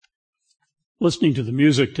Listening to the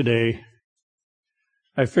music today,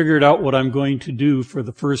 I figured out what I'm going to do for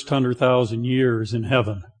the first 100,000 years in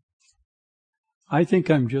heaven. I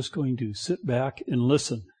think I'm just going to sit back and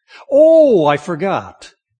listen. Oh, I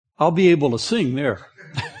forgot. I'll be able to sing there.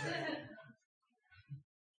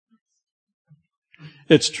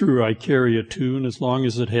 It's true, I carry a tune as long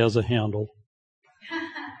as it has a handle.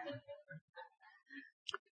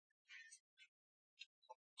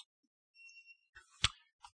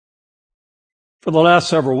 For the last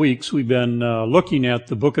several weeks, we've been looking at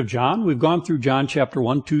the book of John. We've gone through John chapter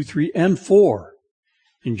 1, 2, 3, and 4.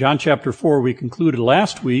 In John chapter 4, we concluded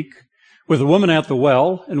last week with the woman at the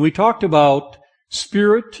well, and we talked about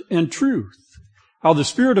spirit and truth, how the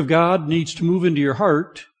Spirit of God needs to move into your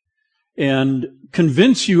heart and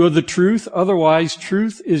convince you of the truth. Otherwise,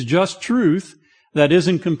 truth is just truth that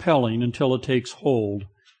isn't compelling until it takes hold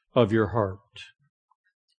of your heart.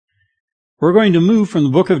 We're going to move from the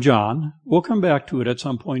book of John. We'll come back to it at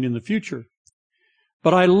some point in the future.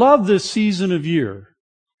 But I love this season of year,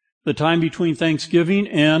 the time between Thanksgiving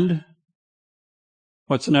and,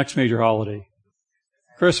 what's the next major holiday?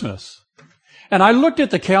 Christmas. And I looked at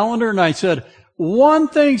the calendar and I said, one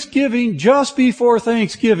Thanksgiving just before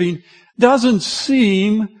Thanksgiving doesn't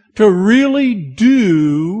seem to really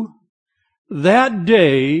do that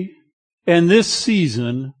day and this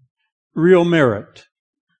season real merit.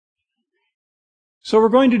 So we're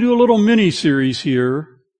going to do a little mini-series here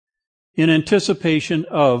in anticipation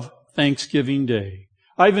of Thanksgiving Day.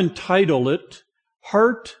 I've entitled it,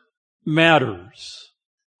 Heart Matters.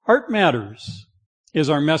 Heart Matters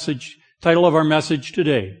is our message, title of our message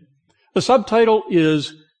today. The subtitle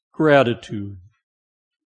is Gratitude.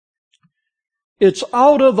 It's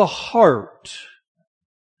out of the heart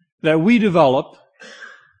that we develop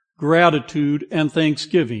gratitude and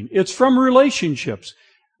thanksgiving. It's from relationships.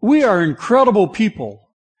 We are incredible people.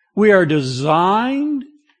 We are designed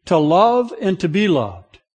to love and to be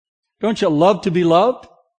loved. Don't you love to be loved?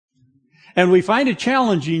 And we find it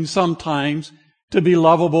challenging sometimes to be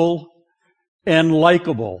lovable and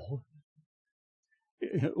likable.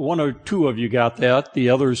 One or two of you got that. The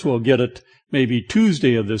others will get it maybe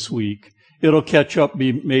Tuesday of this week. It'll catch up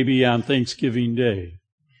maybe on Thanksgiving Day.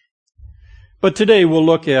 But today we'll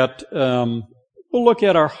look at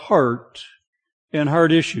our heart and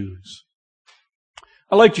heart issues.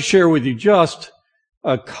 I'd like to share with you just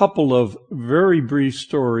a couple of very brief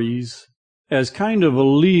stories as kind of a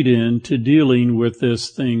lead-in to dealing with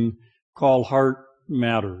this thing called Heart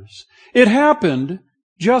Matters. It happened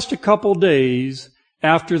just a couple days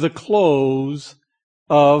after the close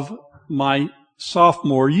of my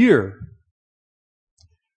sophomore year.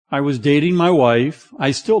 I was dating my wife.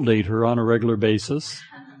 I still date her on a regular basis.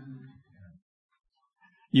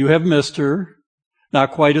 You have missed her.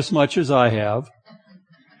 Not quite as much as I have.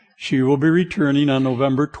 She will be returning on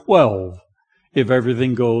November 12, if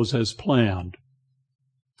everything goes as planned.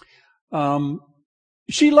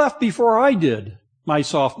 She left before I did my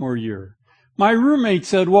sophomore year. My roommate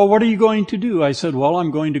said, well, what are you going to do? I said, well,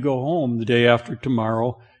 I'm going to go home the day after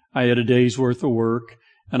tomorrow. I had a day's worth of work,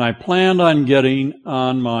 and I planned on getting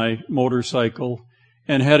on my motorcycle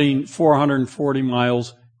and heading 440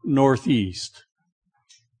 miles northeast.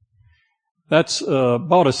 That's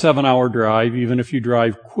about a 7-hour drive, even if you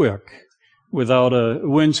drive quick, without a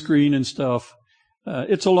windscreen and stuff.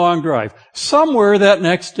 It's a long drive. Somewhere that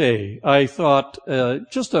next day, I thought,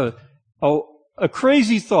 just a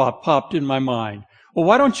crazy thought popped in my mind. Well,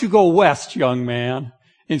 why don't you go west, young man,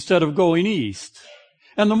 instead of going east?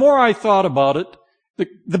 And the more I thought about it,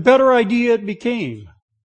 the better idea it became.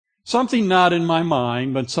 Something not in my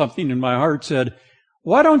mind, but something in my heart said,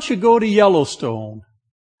 why don't you go to Yellowstone?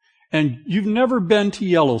 And you've never been to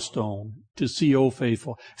Yellowstone to see Old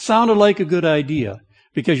Faithful. Sounded like a good idea,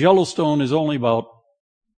 because Yellowstone is only about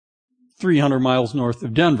 300 miles north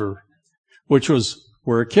of Denver, which was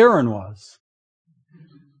where Karen was.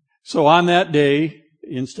 So on that day,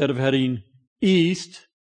 instead of heading east,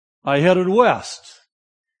 I headed west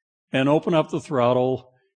and opened up the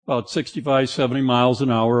throttle about 65, 70 miles an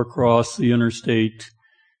hour across the interstate.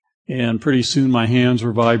 And pretty soon my hands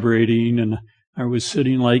were vibrating and I was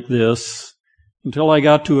sitting like this until I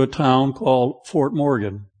got to a town called Fort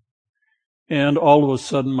Morgan. And all of a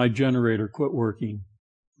sudden my generator quit working.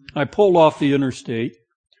 I pulled off the interstate,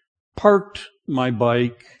 parked my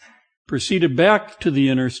bike, proceeded back to the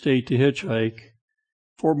interstate to hitchhike.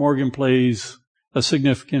 Fort Morgan plays a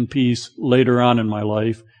significant piece later on in my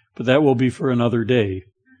life, but that will be for another day.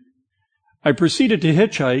 I proceeded to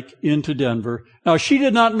hitchhike into Denver. Now, she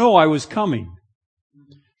did not know I was coming.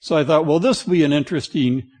 So I thought, well, this will be an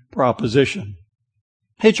interesting proposition.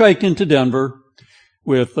 Hitchhiked into Denver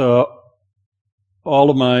with all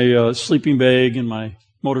of my sleeping bag and my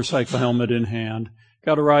motorcycle helmet in hand.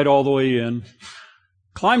 Got a ride all the way in.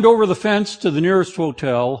 Climbed over the fence to the nearest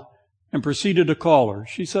hotel and proceeded to call her.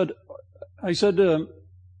 I said,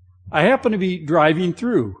 I happen to be driving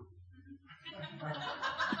through.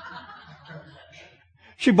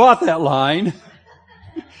 She bought that line.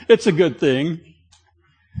 It's a good thing.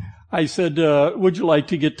 I said, would you like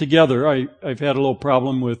to get together? I've had a little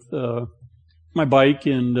problem with my bike,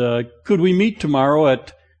 and could we meet tomorrow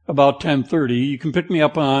at about 10:30? You can pick me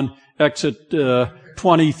up on exit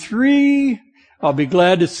 23. I'll be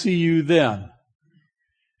glad to see you then.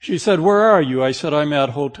 She said, where are you? I said, I'm at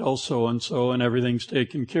Hotel so-and-so, and everything's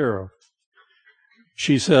taken care of.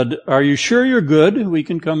 She said, are you sure you're good? We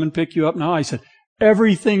can come and pick you up now. I said,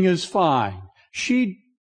 everything is fine.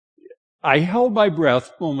 I held my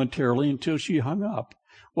breath momentarily until she hung up.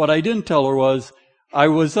 What I didn't tell her was I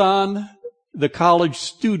was on the college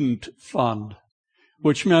student fund,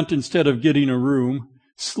 which meant instead of getting a room,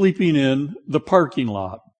 sleeping in the parking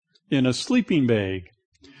lot in a sleeping bag.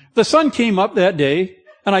 The sun came up that day,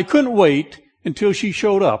 and I couldn't wait until she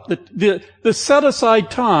showed up. The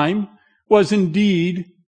set-aside time was indeed,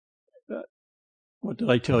 what did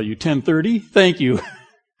I tell you, 10:30? Thank you.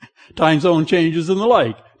 Time zone changes and the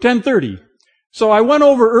like. 10:30. So I went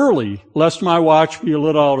over early, lest my watch be a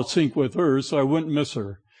little out of sync with hers, so I wouldn't miss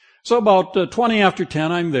her. So about 20 after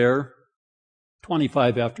 10, I'm there.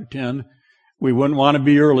 25 after 10. We wouldn't want to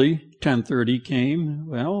be early. 10:30 came.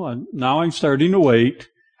 Well, now I'm starting to wait.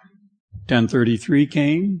 10:33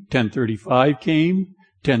 came. 10:35 came.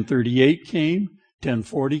 10:38 came.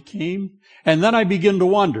 10:40 came. And then I begin to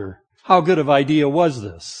wonder, how good of idea was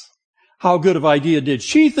this? How good of idea did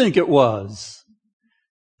she think it was?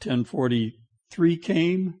 10:43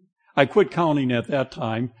 came. I quit counting at that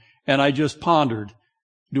time, and I just pondered,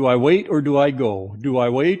 do I wait or do I go? Do I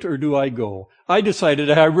wait or do I go? I decided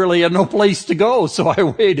I really had no place to go, so I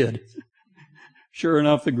waited. Sure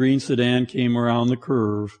enough, the green sedan came around the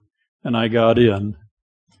curve, and I got in.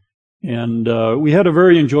 And we had a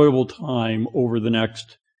very enjoyable time over the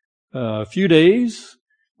next few days.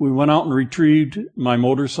 We went out and retrieved my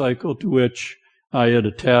motorcycle, to which I had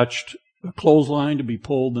attached a clothesline to be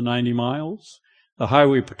pulled the 90 miles. The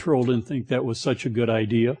highway patrol didn't think that was such a good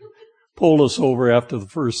idea. Pulled us over after the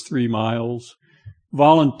first 3 miles.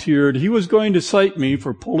 Volunteered. He was going to cite me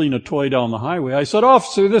for pulling a toy down the highway. I said,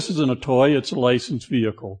 officer, this isn't a toy, it's a licensed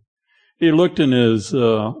vehicle. He looked in his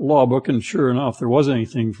law book, and sure enough, there wasn't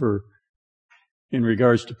anything in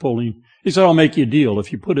regards to pulling. He said, I'll make you a deal.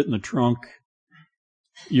 If you put it in the trunk,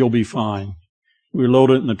 you'll be fine. We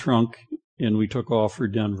loaded it in the trunk, and we took off for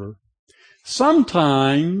Denver.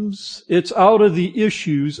 Sometimes it's out of the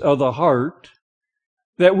issues of the heart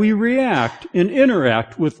that we react and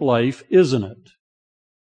interact with life, isn't it?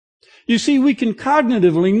 You see, we can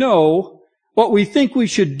cognitively know what we think we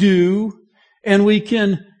should do, and we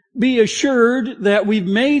can be assured that we've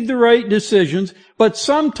made the right decisions, but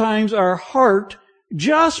sometimes our heart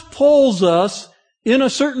just pulls us in a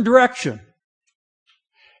certain direction.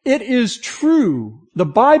 It is true. The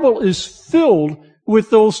Bible is filled with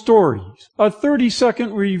those stories. A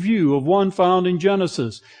 30-second review of one found in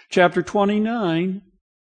Genesis, chapter 29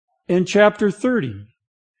 and chapter 30.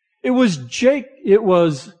 It was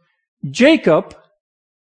Jacob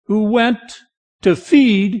who went to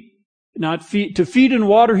feed and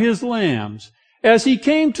water his lambs. As he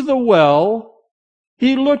came to the well,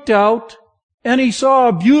 he looked out and he saw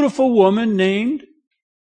a beautiful woman named,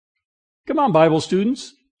 come on, Bible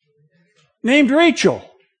students, named Rachel.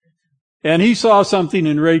 And he saw something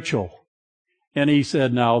in Rachel. And he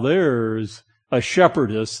said, now there's a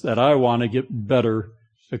shepherdess that I want to get better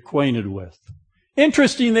acquainted with.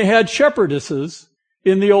 Interesting, they had shepherdesses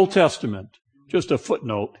in the Old Testament. Just a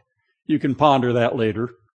footnote. You can ponder that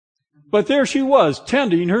later. But there she was,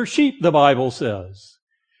 tending her sheep, the Bible says.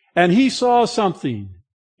 And he saw something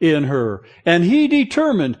in her. And he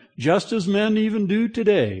determined, just as men even do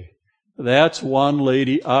today, that's one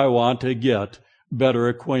lady I want to get better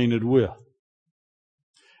acquainted with.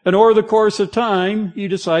 And over the course of time, he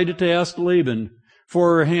decided to ask Laban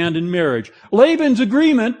for her hand in marriage. Laban's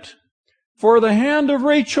agreement for the hand of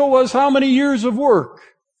Rachel was how many years of work?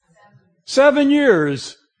 7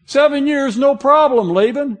 years. 7 years, no problem,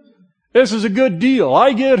 Laban. This is a good deal.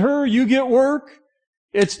 I get her, you get work.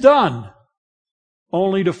 It's done.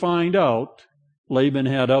 Only to find out Laban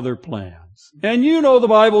had other plans. And you know the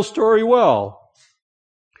Bible story well.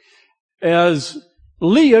 As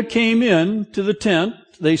Leah came in to the tent,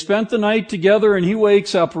 they spent the night together, and he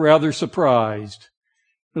wakes up rather surprised.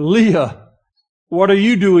 Leah, what are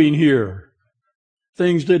you doing here?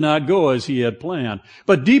 Things did not go as he had planned.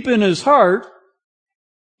 But deep in his heart,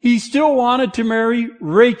 he still wanted to marry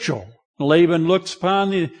Rachel. Laban looks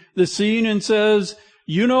upon the scene and says,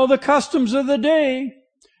 you know the customs of the day.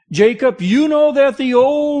 Jacob, you know that the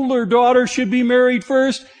older daughter should be married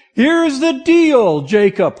first. Here's the deal,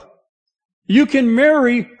 Jacob. You can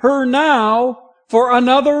marry her now for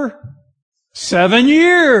another 7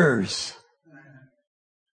 years.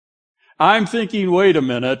 I'm thinking, wait a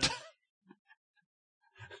minute.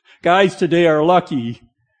 Guys today are lucky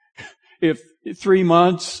if 3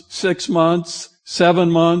 months, 6 months,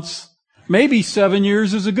 7 months, maybe 7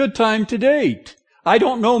 years is a good time to date. I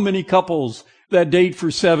don't know many couples that date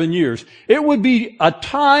for 7 years. It would be a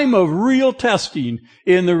time of real testing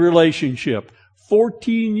in the relationship.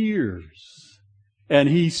 14 years. And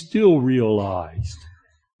he still realized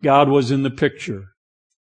God was in the picture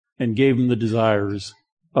and gave him the desires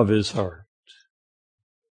of his heart.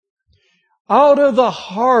 Out of the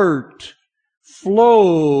heart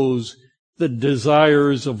flows the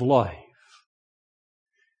desires of life.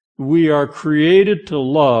 We are created to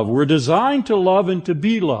love. We're designed to love and to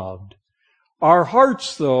be loved. Our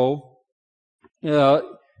hearts, though,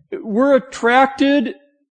 we're attracted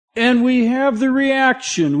and we have the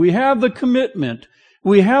reaction. We have the commitment.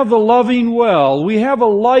 We have the loving well. We have a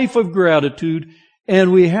life of gratitude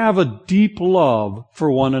and we have a deep love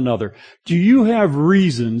for one another. Do you have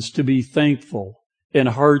reasons to be thankful and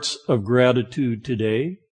hearts of gratitude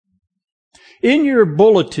today? In your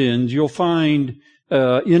bulletins, you'll find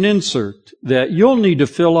an insert that you'll need to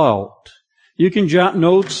fill out. You can jot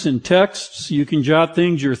notes and texts. You can jot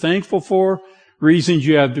things you're thankful for, reasons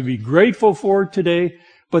you have to be grateful for today.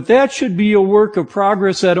 But that should be a work of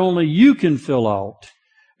progress that only you can fill out,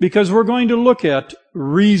 because we're going to look at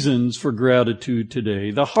reasons for gratitude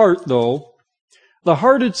today. The heart, though, the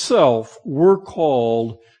heart itself, we're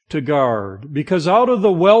called to guard, because out of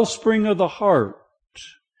the wellspring of the heart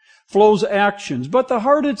flows actions. But the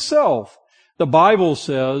heart itself, the Bible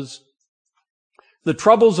says, the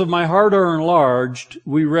troubles of my heart are enlarged.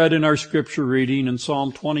 We read in our scripture reading in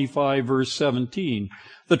Psalm 25, verse 17.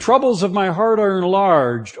 The troubles of my heart are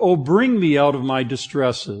enlarged. Oh, bring me out of my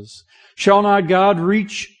distresses. Shall not God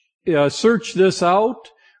search this out?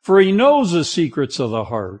 For he knows the secrets of the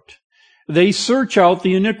heart. They search out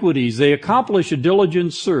the iniquities. They accomplish a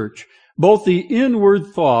diligent search, both the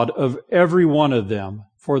inward thought of every one of them.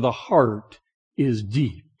 For the heart is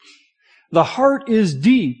deep. The heart is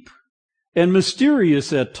deep and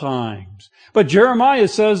mysterious at times. But Jeremiah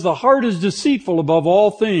says the heart is deceitful above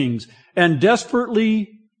all things and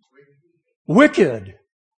desperately wicked.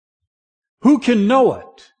 Who can know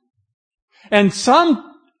it? And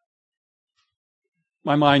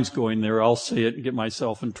my mind's going there, I'll say it and get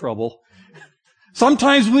myself in trouble.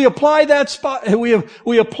 Sometimes we apply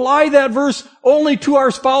we apply that verse only to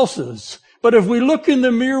our spouses. But if we look in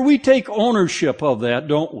the mirror, we take ownership of that,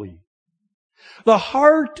 don't we? The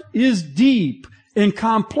heart is deep and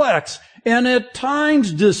complex and at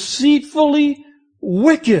times deceitfully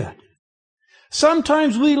wicked.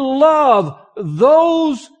 Sometimes we love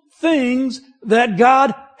those things that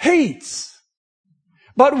God hates.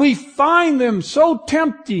 But we find them so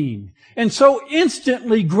tempting and so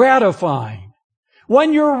instantly gratifying.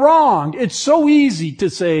 When you're wronged, it's so easy to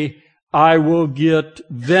say, I will get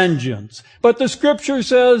vengeance. But the scripture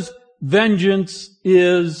says, vengeance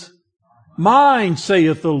is mine,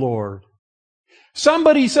 saith the Lord.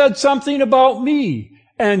 Somebody said something about me,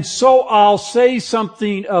 and so I'll say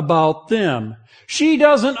something about them. She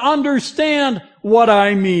doesn't understand what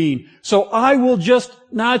I mean, so I will just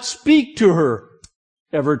not speak to her.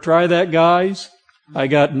 Ever try that, guys? I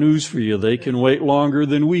got news for you. They can wait longer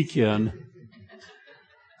than we can.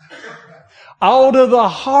 Out of the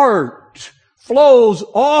heart flows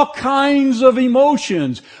all kinds of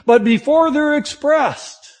emotions, but before they're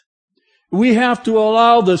expressed, we have to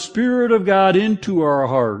allow the Spirit of God into our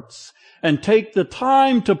hearts and take the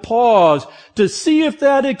time to pause to see if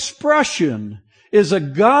that expression is a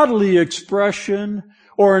godly expression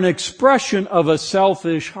or an expression of a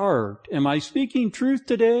selfish heart. Am I speaking truth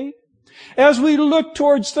today? As we look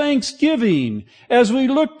towards Thanksgiving, as we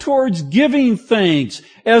look towards giving thanks,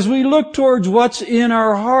 as we look towards what's in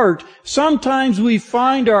our heart, sometimes we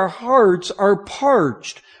find our hearts are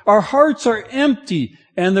parched, our hearts are empty,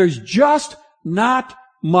 and there's just not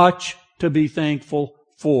much to be thankful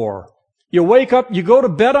for. You wake up, you go to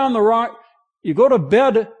bed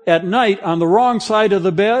at night on the wrong side of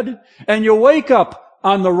the bed, and you wake up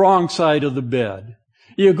on the wrong side of the bed.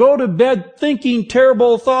 You go to bed thinking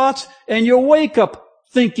terrible thoughts, and you wake up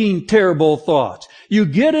thinking terrible thoughts. You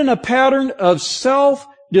get in a pattern of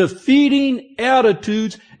self-defeating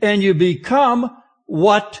attitudes, and you become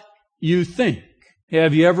what you think.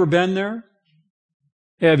 Have you ever been there?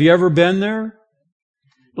 Have you ever been there?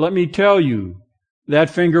 Let me tell you,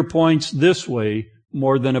 that finger points this way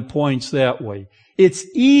more than it points that way. It's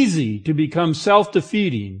easy to become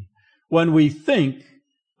self-defeating when we think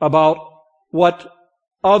about what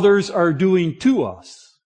others are doing to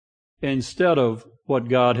us instead of what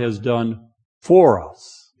God has done for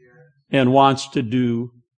us and wants to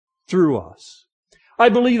do through us. I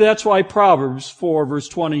believe that's why Proverbs 4 verse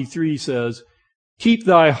 23 says, "Keep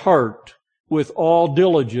thy heart with all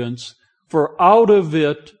diligence, for out of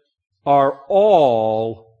it are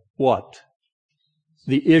all," what?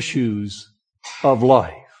 "The issues of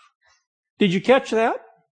life." Did you catch that?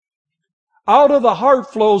 Out of the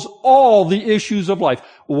heart flows all the issues of life.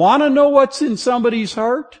 Want to know what's in somebody's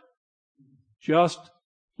heart? Just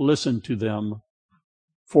listen to them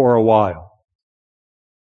for a while.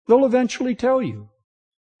 They'll eventually tell you.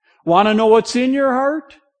 Want to know what's in your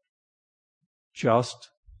heart? Just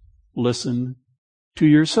listen to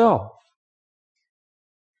yourself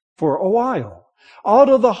for a while. Out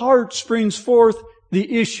of the heart springs forth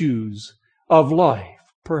the issues of life.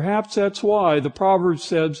 Perhaps that's why the Proverbs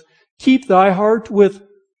says, "Keep thy heart with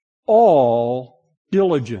all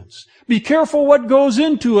diligence." Be careful what goes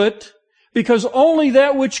into it, because only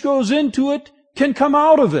that which goes into it can come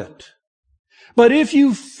out of it. But if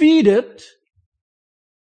you feed it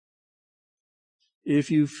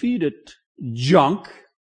junk,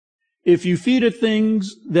 if you feed it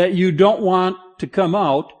things that you don't want to come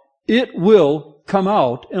out, it will come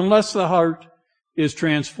out unless the heart is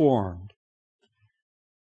transformed.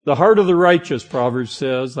 The heart of the righteous, Proverbs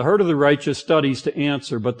says, the heart of the righteous studies to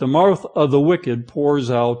answer, but the mouth of the wicked pours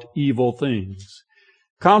out evil things.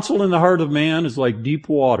 Counsel in the heart of man is like deep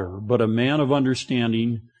water, but a man of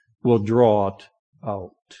understanding will draw it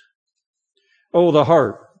out. Oh, the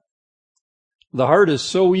heart. The heart is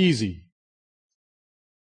so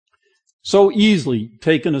easily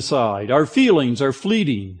taken aside. Our feelings are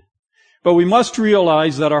fleeting. But we must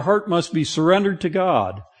realize that our heart must be surrendered to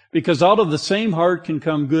God, because out of the same heart can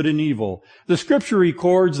come good and evil. The Scripture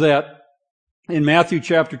records that in Matthew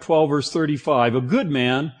chapter 12, verse 35, "A good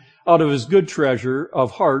man out of his good treasure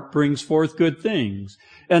of heart brings forth good things.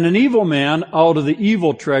 And an evil man out of the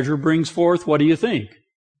evil treasure brings forth," what do you think?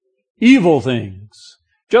 Evil things.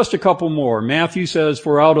 Just a couple more. Matthew says,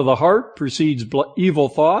 "For out of the heart proceeds evil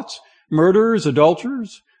thoughts, murderers,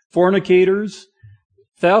 adulterers, fornicators,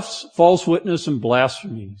 thefts, false witness, and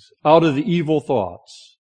blasphemies." Out of the evil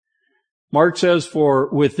thoughts. Mark says, "For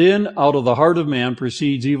within, out of the heart of man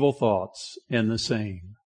proceeds evil thoughts," and the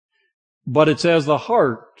same. But it's as the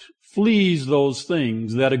heart flees those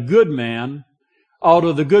things that a good man, out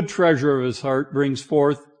of the good treasure of his heart, brings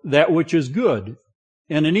forth that which is good.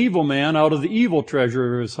 And an evil man, out of the evil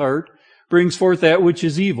treasure of his heart, brings forth that which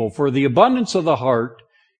is evil. For the abundance of the heart,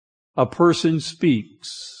 a person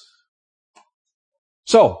speaks.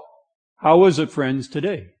 So, how is it, friends,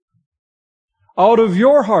 today? Out of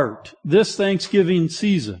your heart, this Thanksgiving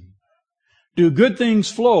season, do good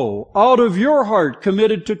things flow? Out of your heart,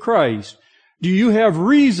 committed to Christ, do you have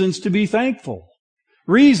reasons to be thankful?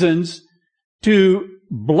 Reasons to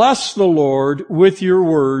bless the Lord with your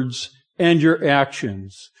words and your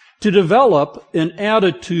actions, to develop an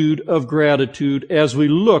attitude of gratitude as we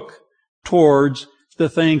look towards the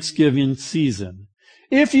Thanksgiving season.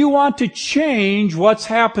 If you want to change what's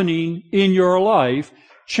happening in your life,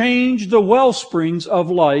 change the well springs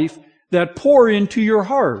of life that pour into your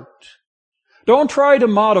heart. Don't try to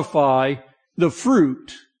modify the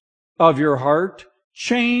fruit of your heart.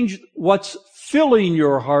 Change what's filling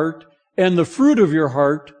your heart, and the fruit of your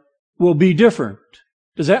heart will be different.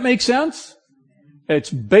 Does that make sense? It's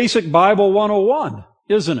basic Bible 101,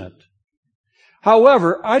 isn't it?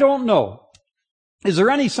 However, I don't know. Is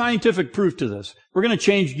there any scientific proof to this? We're going to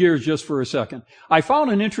change gears just for a second. I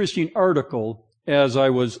found an interesting article as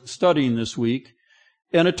I was studying this week,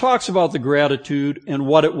 and it talks about the gratitude and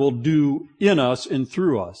what it will do in us and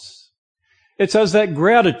through us. It says that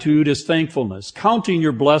gratitude is thankfulness, counting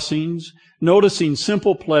your blessings, noticing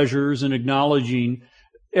simple pleasures, and acknowledging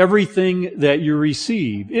everything that you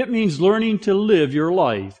receive. It means learning to live your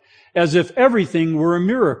life as if everything were a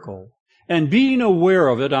miracle and being aware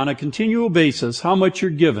of it on a continual basis, how much you're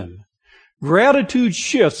given. Gratitude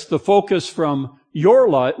shifts the focus from your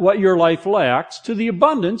life, what your life lacks, to the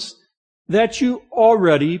abundance that you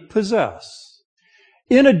already possess.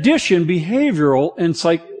 In addition, behavioral and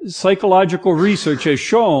psychological research has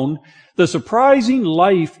shown the surprising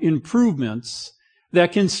life improvements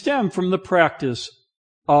that can stem from the practice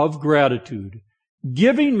of gratitude.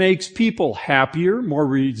 Giving makes people happier, more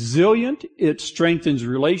resilient, it strengthens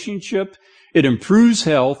relationship, it improves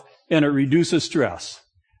health, and it reduces stress.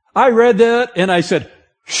 I read that and I said,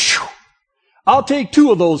 I'll take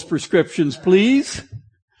 2 of those prescriptions, please.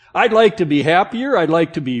 I'd like to be happier. I'd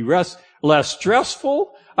like to be less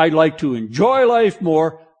stressful. I'd like to enjoy life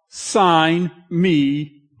more. Sign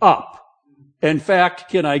me up. In fact,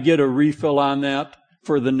 can I get a refill on that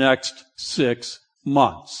for the next 6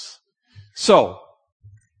 months? So,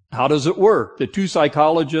 how does it work? The 2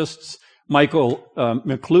 psychologists, Michael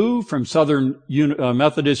McClue from Southern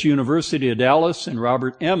Methodist University of Dallas and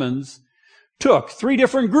Robert Emmons, took 3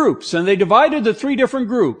 different groups, and they divided the 3 different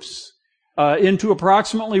groups into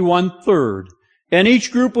approximately 1/3. And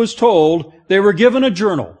each group was told they were given a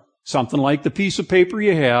journal, something like the piece of paper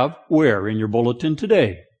you have where in your bulletin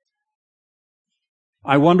today.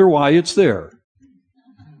 I wonder why it's there.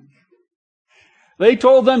 They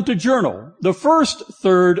told them to journal. The first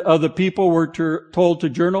third of the people were told to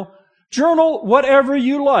journal whatever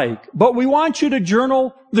you like, but we want you to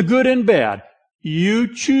journal the good and bad.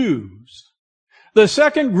 You choose. The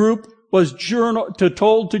second group was told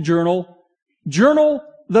to journal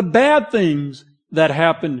the bad things that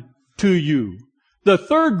happened to you. The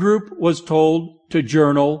third group was told to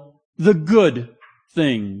journal the good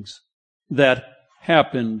things that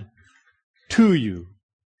happened to you.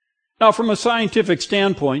 Now, from a scientific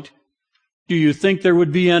standpoint, do you think there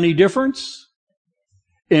would be any difference?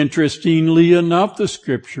 Interestingly enough, the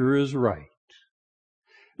Scripture is right.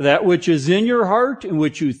 That which is in your heart and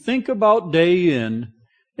which you think about day in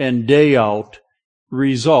and day out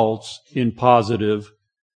results in positive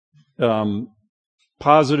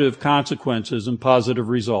consequences and positive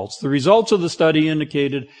results. The results of the study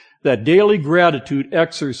indicated that daily gratitude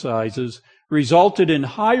exercises resulted in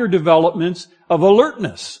higher developments of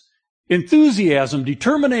alertness, enthusiasm,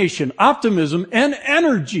 determination, optimism, and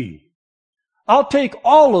energy. I'll take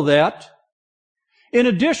all of that. In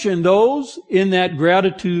addition, those in that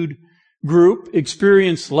gratitude group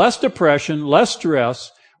experienced less depression, less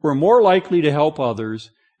stress, were more likely to help others,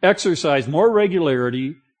 exercised more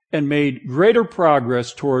regularity, and made greater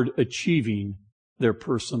progress toward achieving their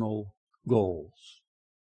personal goals.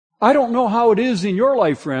 I don't know how it is in your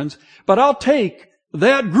life, friends, but I'll take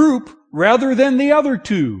that group rather than the other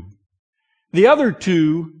 2. The other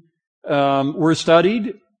 2 were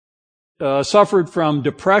studied, suffered from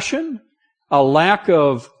depression, a lack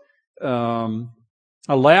of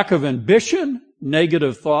ambition,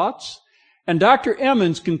 negative thoughts. And Dr.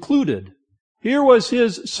 Emmons concluded, here was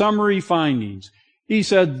his summary findings. He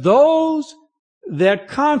said, those that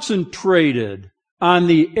concentrated on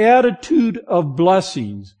the attitude of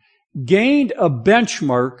blessings gained a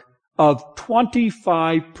benchmark of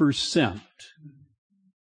 25%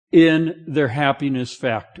 in their happiness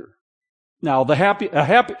factor. Now,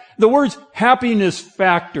 the words happiness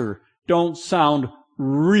factor don't sound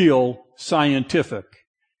real scientific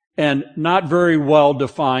and not very well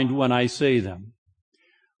defined when I say them.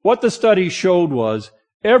 What the study showed was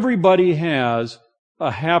everybody has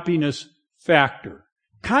a happiness factor,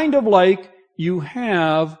 kind of like you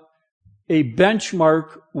have a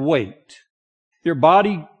benchmark weight. Your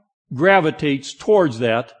body gravitates towards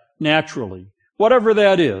that naturally. Whatever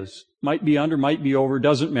that is, might be under, might be over,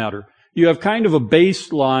 doesn't matter. You have kind of a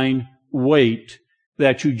baseline weight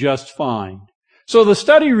that you just find. So the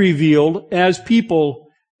study revealed as people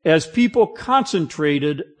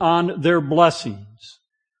concentrated on their blessings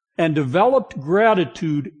and developed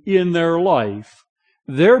gratitude in their life,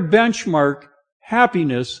 their benchmark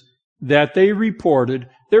happiness that they reported,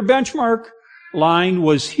 their benchmark line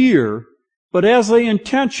was here, but as they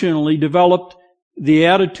intentionally developed the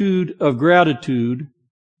attitude of gratitude,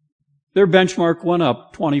 their benchmark went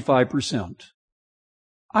up 25%.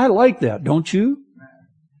 I like that, don't you?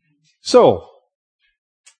 So,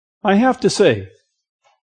 I have to say,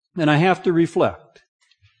 and I have to reflect,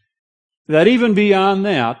 that even beyond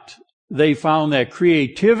that, they found that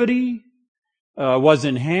creativity was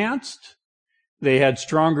enhanced. They had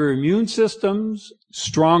stronger immune systems,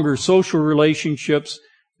 stronger social relationships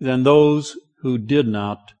than those who did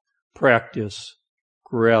not practice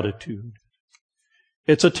gratitude.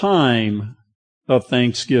 It's a time of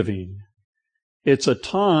thanksgiving. It's a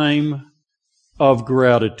time of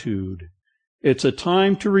gratitude. It's a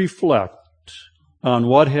time to reflect on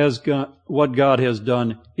what God has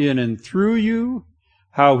done in and through you,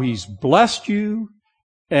 how He's blessed you,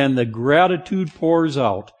 and the gratitude pours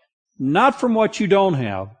out, not from what you don't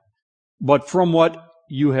have, but from what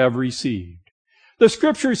you have received. The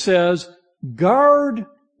Scripture says, guard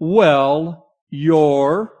well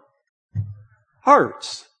your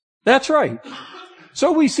hearts. That's right.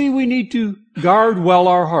 So we see we need to guard well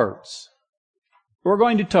our hearts. We're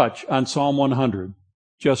going to touch on Psalm 100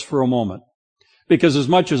 just for a moment. Because as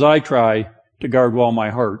much as I try to guard well my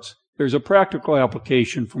hearts, there's a practical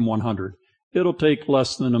application from 100. it'll take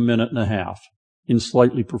less than a minute and a half in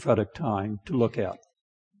slightly prophetic time to look at.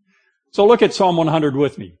 So look at Psalm 100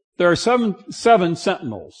 with me. There are seven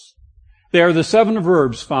sentinels. They are the 7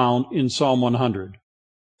 verbs found in Psalm 100.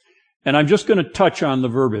 And I'm just going to touch on the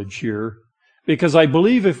verbiage here, because I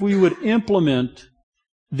believe if we would implement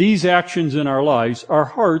these actions in our lives, our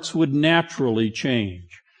hearts would naturally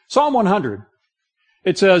change. Psalm 100,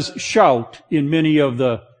 it says, shout in many of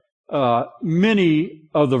the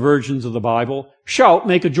versions of the Bible. Shout,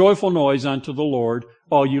 make a joyful noise unto the Lord,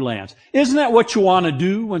 all you lands. Isn't that what you want to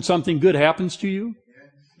do when something good happens to you?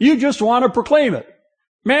 You just want to proclaim it.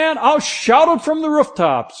 Man, I'll shout it from the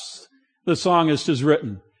rooftops, the psalmist has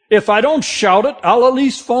written. If I don't shout it, I'll at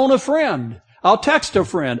least phone a friend. I'll text a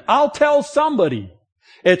friend. I'll tell somebody.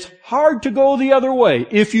 It's hard to go the other way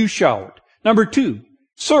if you shout. Number 2,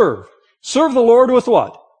 serve. Serve the Lord with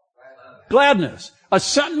what? Gladness. A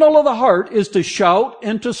sentinel of the heart is to shout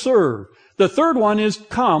and to serve. The third one is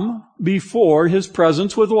come before His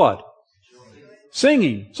presence with what?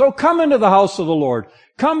 Singing. So come into the house of the Lord.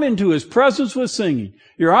 Come into His presence with singing.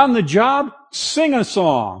 You're on the job, sing a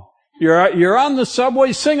song. You're on the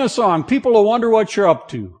subway, sing a song. People will wonder what you're up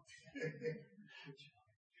to.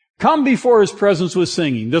 Come before His presence with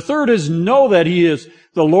singing. The third is know that He is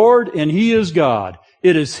the Lord and He is God.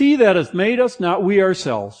 It is He that hath made us, not we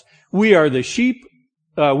ourselves. We are the sheep.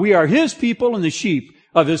 We are His people and the sheep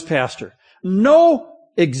of His pasture. Know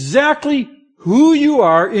exactly who you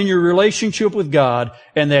are in your relationship with God,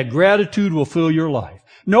 and that gratitude will fill your life.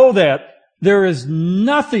 Know that there is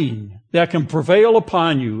nothing that can prevail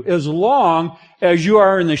upon you as long as you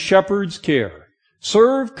are in the shepherd's care.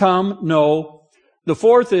 Serve, come, know. The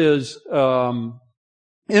fourth is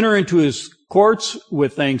enter into His courts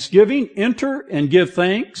with thanksgiving. Enter and give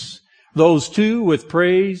thanks. Those 2 with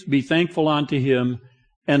praise. Be thankful unto Him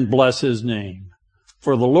and bless His name.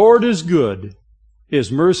 For the Lord is good.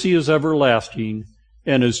 His mercy is everlasting,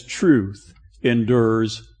 and His truth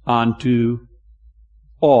endures unto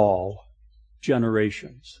all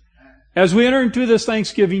generations. As we enter into this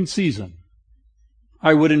Thanksgiving season,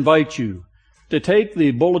 I would invite you to take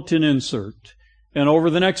the bulletin insert and over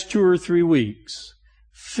the next 2 or 3 weeks,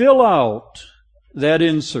 fill out that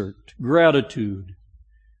insert, gratitude.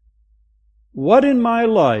 What in my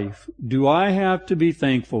life do I have to be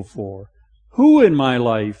thankful for? Who in my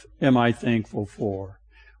life am I thankful for?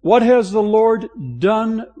 What has the Lord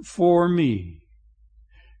done for me?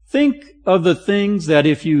 Think of the things that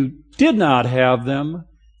if you did not have them,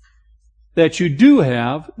 that you do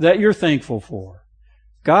have, that you're thankful for.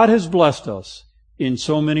 God has blessed us in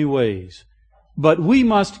so many ways, but we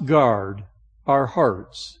must guard our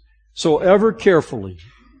hearts so ever carefully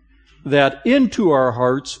that into our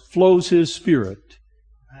hearts flows His Spirit,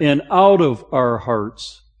 and out of our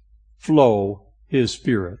hearts flow His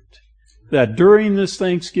Spirit. That during this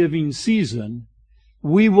Thanksgiving season,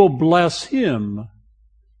 we will bless Him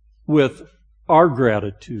with our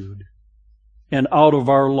gratitude, and out of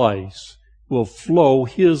our lives will flow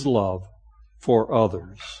His love for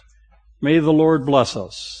others. May the Lord bless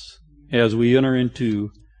us as we enter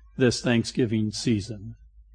into this Thanksgiving season.